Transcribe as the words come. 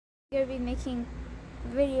Gonna be making a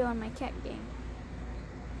video on my cat game.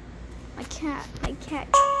 My cat, it's not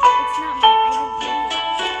mine, I didn't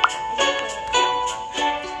make it.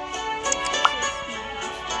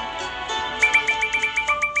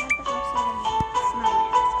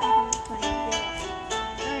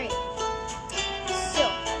 Alright, so,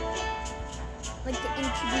 I'd like to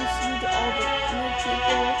introduce you to all the new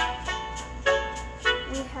people.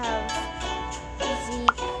 We have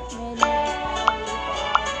Zeke, Midnight, Ollie,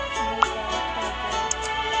 Bob,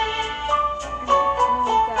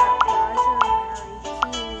 Mika,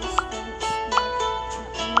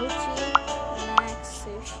 Mochi, Max,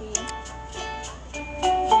 Sushi.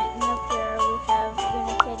 In the pair we have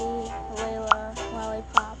Unikitty, Layla,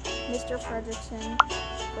 Lollipop, Mr. Fredrickson,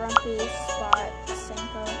 Grumpy, Spot,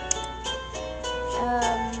 Senko.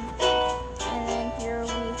 And then here we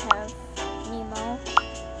have Nemo,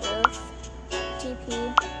 Ruth, TP,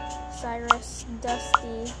 Cyrus,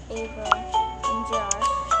 Dusty, Ava, and Josh.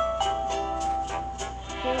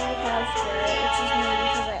 Here we have Garrett, which is me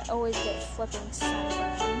because I always get flipping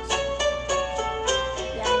sunburns.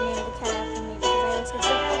 Yeah, I named the cat after me because I always get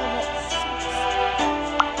flipping when it sucks.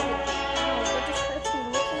 It just hurts me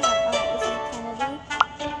looking at this is Kennedy, we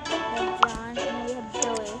have John, and then we have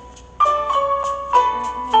Billy. And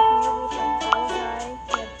then here we have Bullseye,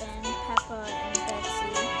 we have Ben, Peppa, and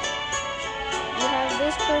Betsy. We have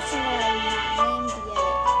this person that I'm not named yet.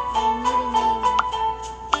 I need a name.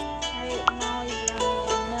 Alright, Molly, Brownie,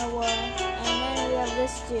 and Noah. And then we have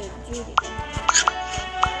this dude, Judy.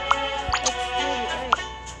 It's Judy, alright.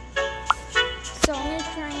 So I'm going to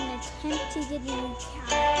try and attempt to get a new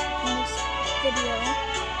cat in this video.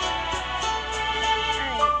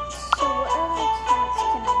 Alright, so what other cats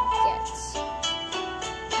can I get?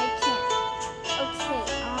 I can't. Okay,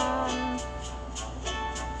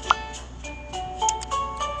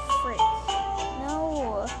 frick.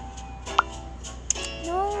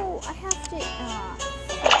 No, I have to,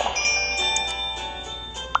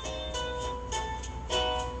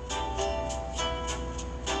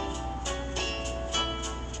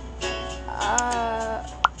 uh,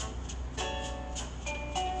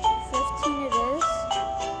 15 it is.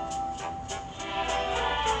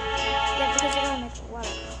 Yeah, because I gotta make a lot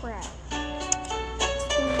of crap.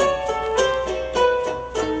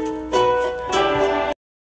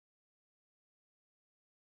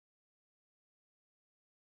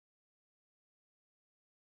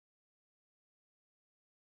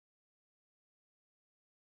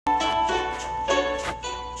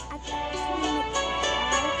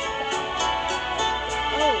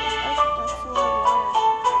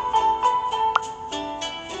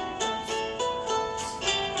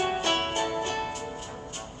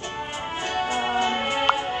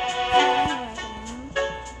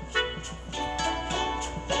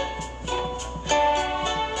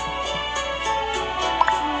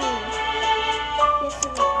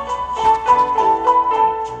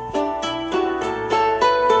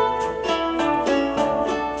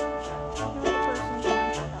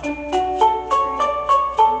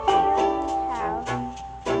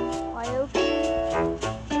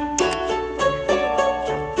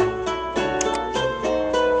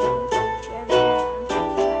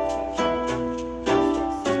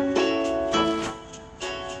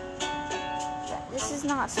 This is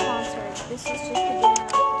not sponsored. This is just to get out of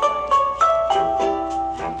the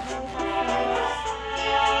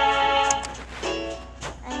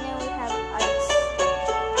and then we have ice.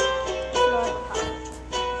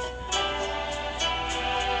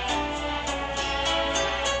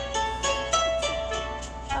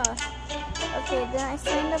 Okay, then I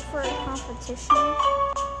signed up for a competition.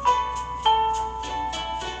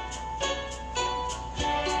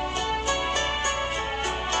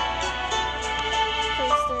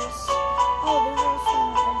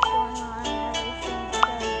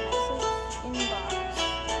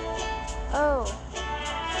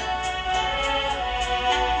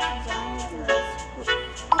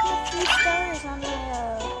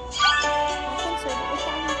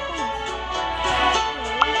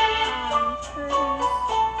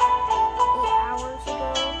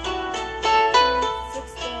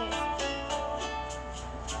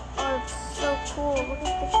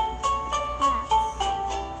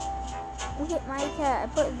 Look at my cat. I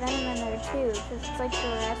put Venom in there too, because it's like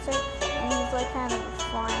Jurassic, and he's like kind of a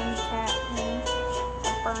flying cat thing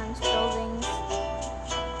that burns buildings.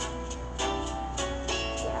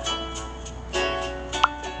 Yeah.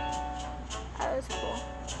 That was cool.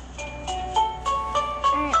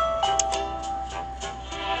 Alright.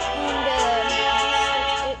 And that's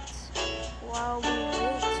it while we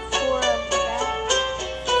wait for that.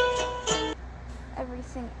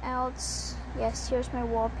 Everything else, yes, here's my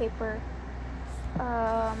wallpaper.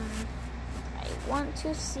 I want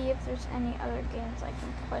to see if there's any other games I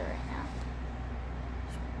can play right now.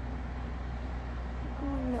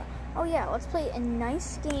 Oh, no. Oh yeah, let's play a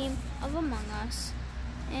nice game of Among Us.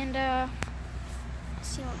 And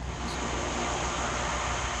see what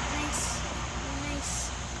nice,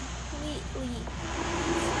 completely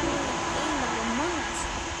game of Among Us.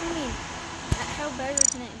 I mean, how better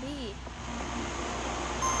can it be?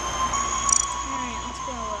 Alright, let's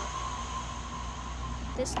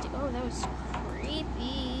go. Oh, that was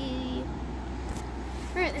creepy.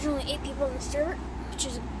 Alright, there's only 8 people in the server, which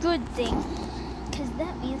is a good thing, because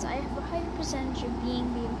that means I have a higher percentage of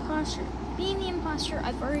being the imposter. Being the imposter,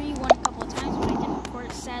 I've already won a couple of times, but I didn't record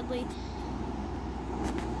it, sadly.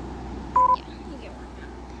 Yeah, you get where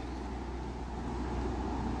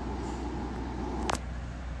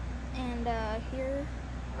I'm at. And, here...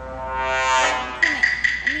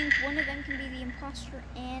 That means one of them can be the imposter,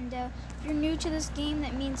 and, if you're new to this game,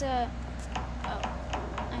 that means, oh,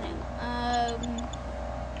 I know,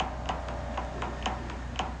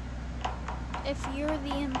 if you're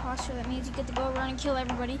the imposter, that means you get to go around and kill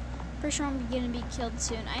everybody. Pretty sure I'm gonna be killed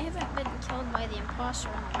soon. I haven't been killed by the imposter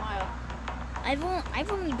in a while. I've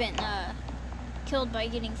only been killed by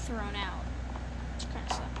getting thrown out, which kind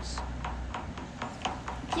of sucks.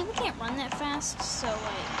 People can't run that fast, so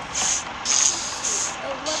like,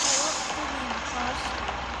 oh look, I love the imposter.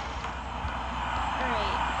 All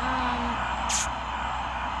right,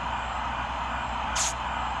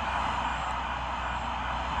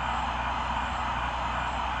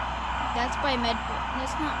 that's by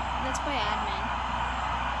that's by admin.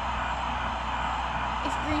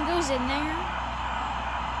 If Gringo's in there,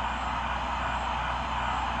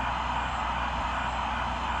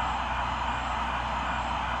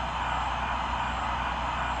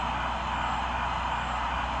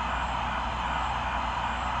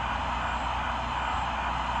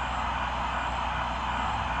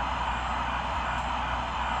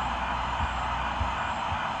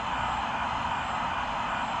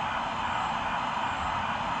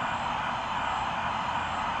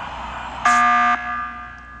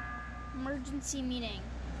 emergency meeting.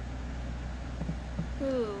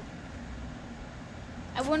 Who?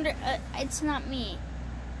 I wonder, it's not me.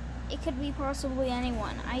 It could be possibly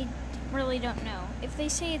anyone. I really don't know. If they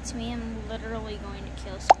say it's me, I'm literally going to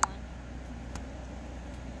kill someone.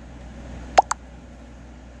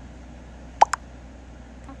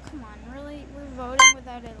 Oh, come on, really? We're voting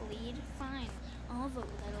without a lead? Fine, I'll vote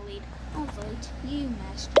without a lead. I'll vote you,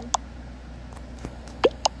 master.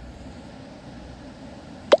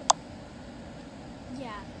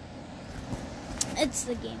 Yeah. It's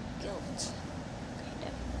the game of guilt. Kind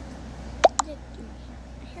of. I didn't do my hair.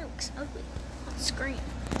 My hair looks ugly on screen.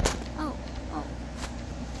 Oh.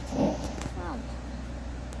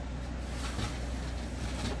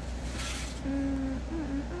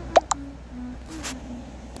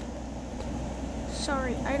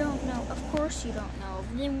 Sorry, I don't know. Of course you don't know.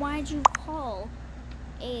 Then why'd you call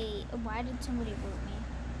why did somebody vote me?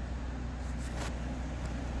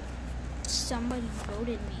 Somebody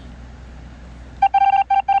voted me.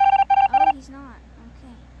 Oh, he's not.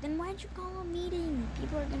 Okay. Then why'd you call a meeting?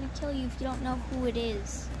 People are gonna kill you if you don't know who it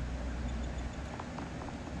is.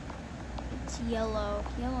 It's Yellow.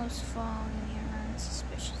 Yellow's following me around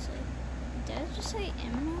suspiciously. Did I just say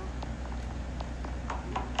Emerald?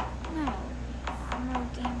 No.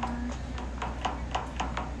 Emerald Gamer.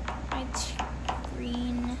 White,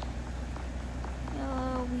 green,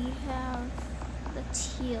 yellow. We have the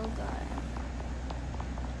teal guy.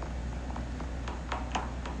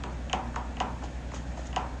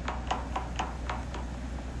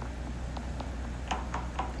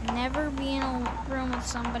 Never be in a room with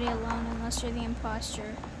somebody alone unless you're the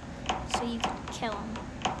imposter, so you can kill him.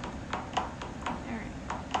 Alright.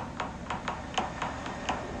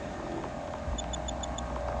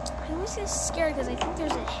 I always get scared because I think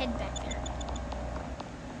there's a head back there.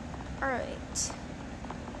 Alright.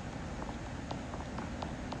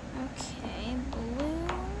 Okay, blue,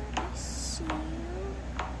 I see you.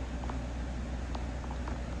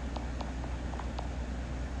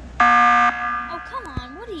 Oh, come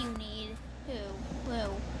on, what do you need? Who?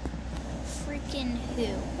 Freaking who?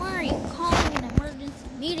 Why are you calling an emergency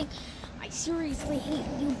meeting? I seriously hate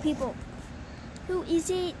you people. Who is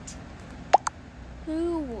it?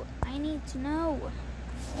 Who? I need to know.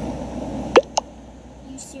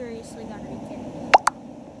 You seriously gotta be kidding me.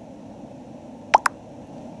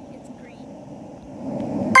 It's green.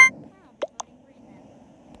 Oh, I'm voting green then.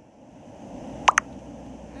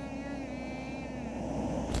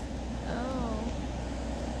 Oh.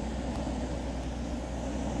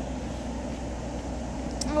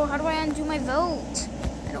 bro, how do I undo my vote?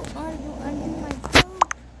 I don't know how to undo my vote.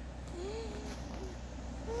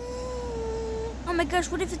 Oh my gosh,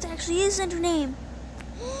 what if it actually is Enter name?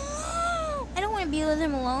 I don't want to be with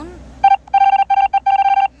him alone.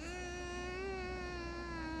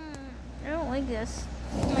 I don't like this.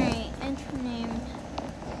 Alright, Enter name.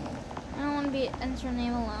 I don't want to be Enter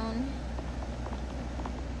name alone.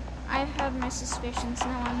 I have my suspicions,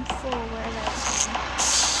 now I'm full aware that it's him.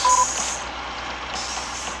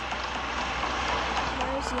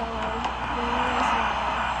 Where's Yellow? Where is Yellow?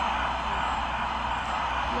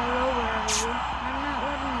 Yellow, where are you? I'm not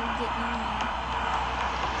letting you get near me.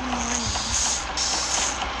 I'm warning you.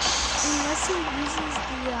 Unless he uses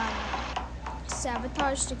the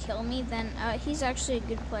sabotage to kill me, then he's actually a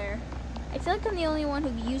good player. I feel like I'm the only one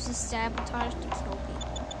who uses sabotage to kill people.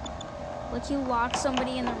 Like you lock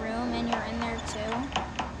somebody in the room and you're in there too.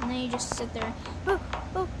 And then you just sit there. Oh,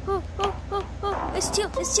 it's Teal,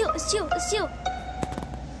 it's Teal, it's Teal, it's Teal.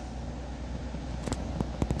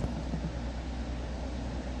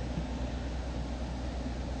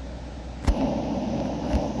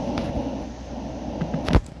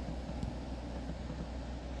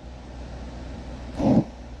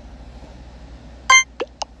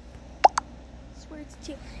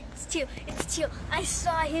 It's Teal. I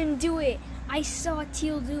saw him do it. I saw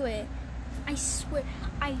Teal do it. I swear,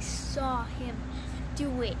 I saw him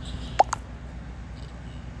do it.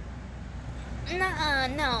 Nuh-uh,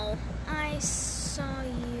 no. I saw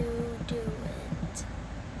you do it.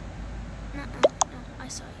 Nuh-uh, no. I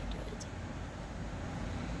saw you do it.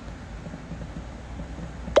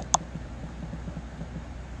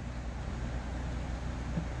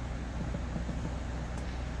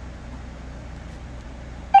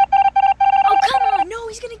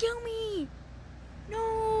 He's gonna kill me!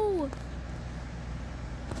 No!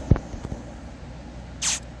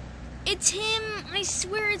 It's him! I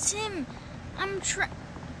swear it's him! I'm Say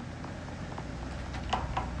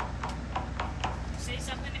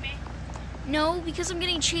something to me? No, because I'm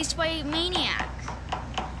getting chased by a maniac.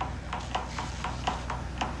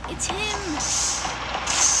 It's him! It's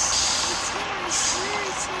him, I swear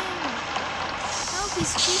it's him! Help,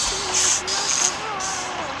 he's chasing me, it's not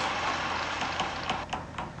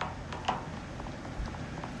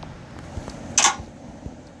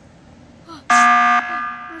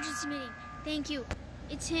the emergency meeting. Thank you.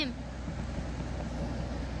 It's him.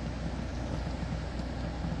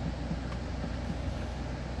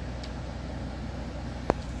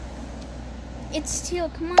 It's Teal.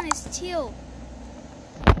 Come on, it's Teal.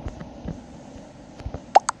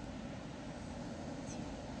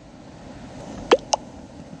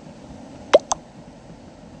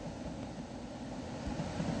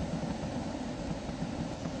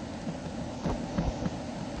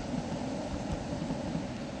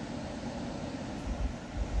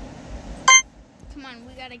 Come on,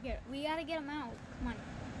 we gotta get him out. Come on.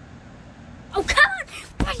 Oh, come on!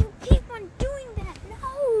 Why do you keep on doing that? No!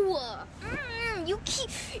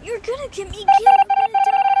 You're gonna get me killed. I'm gonna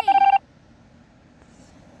die.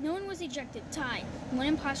 No one was ejected. Tie. One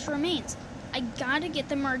imposter remains. I gotta get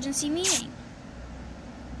the emergency meeting.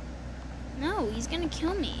 No, he's gonna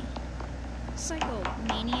kill me. Psycho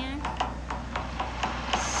maniac. Can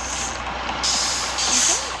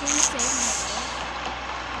someone please save myself?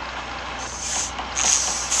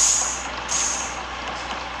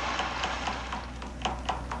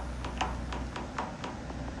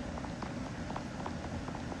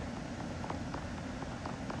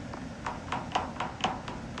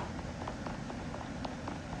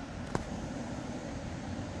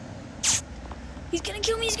 He's gonna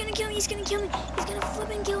kill me, he's gonna kill me, he's gonna kill me, he's gonna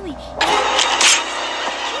flipping kill me. Kill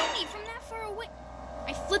me from that far away.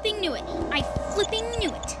 I flipping knew it. I flipping knew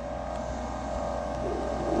it.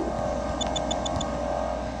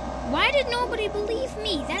 Why did nobody believe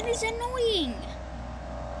me? That is annoying.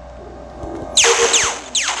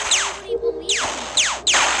 Nobody believed me.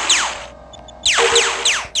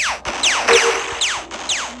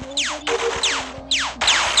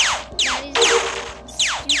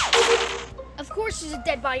 Of course there's a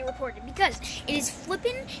dead body reported because it is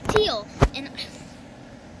flippin' Teal and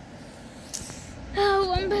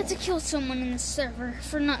oh, I'm about to kill someone in the server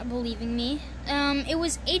for not believing me. It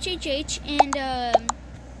was HHH and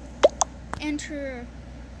enter.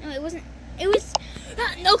 No, it wasn't. It was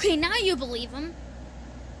okay. Now you believe him.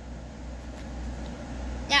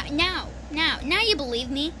 Now you believe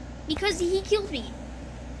me because he killed me.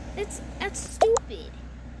 That's stupid.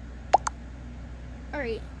 All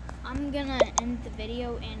right. I'm gonna end the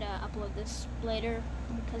video and upload this later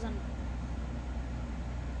because I'm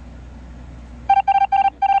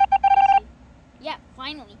yeah,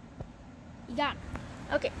 finally. You got him.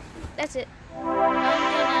 Okay, that's it.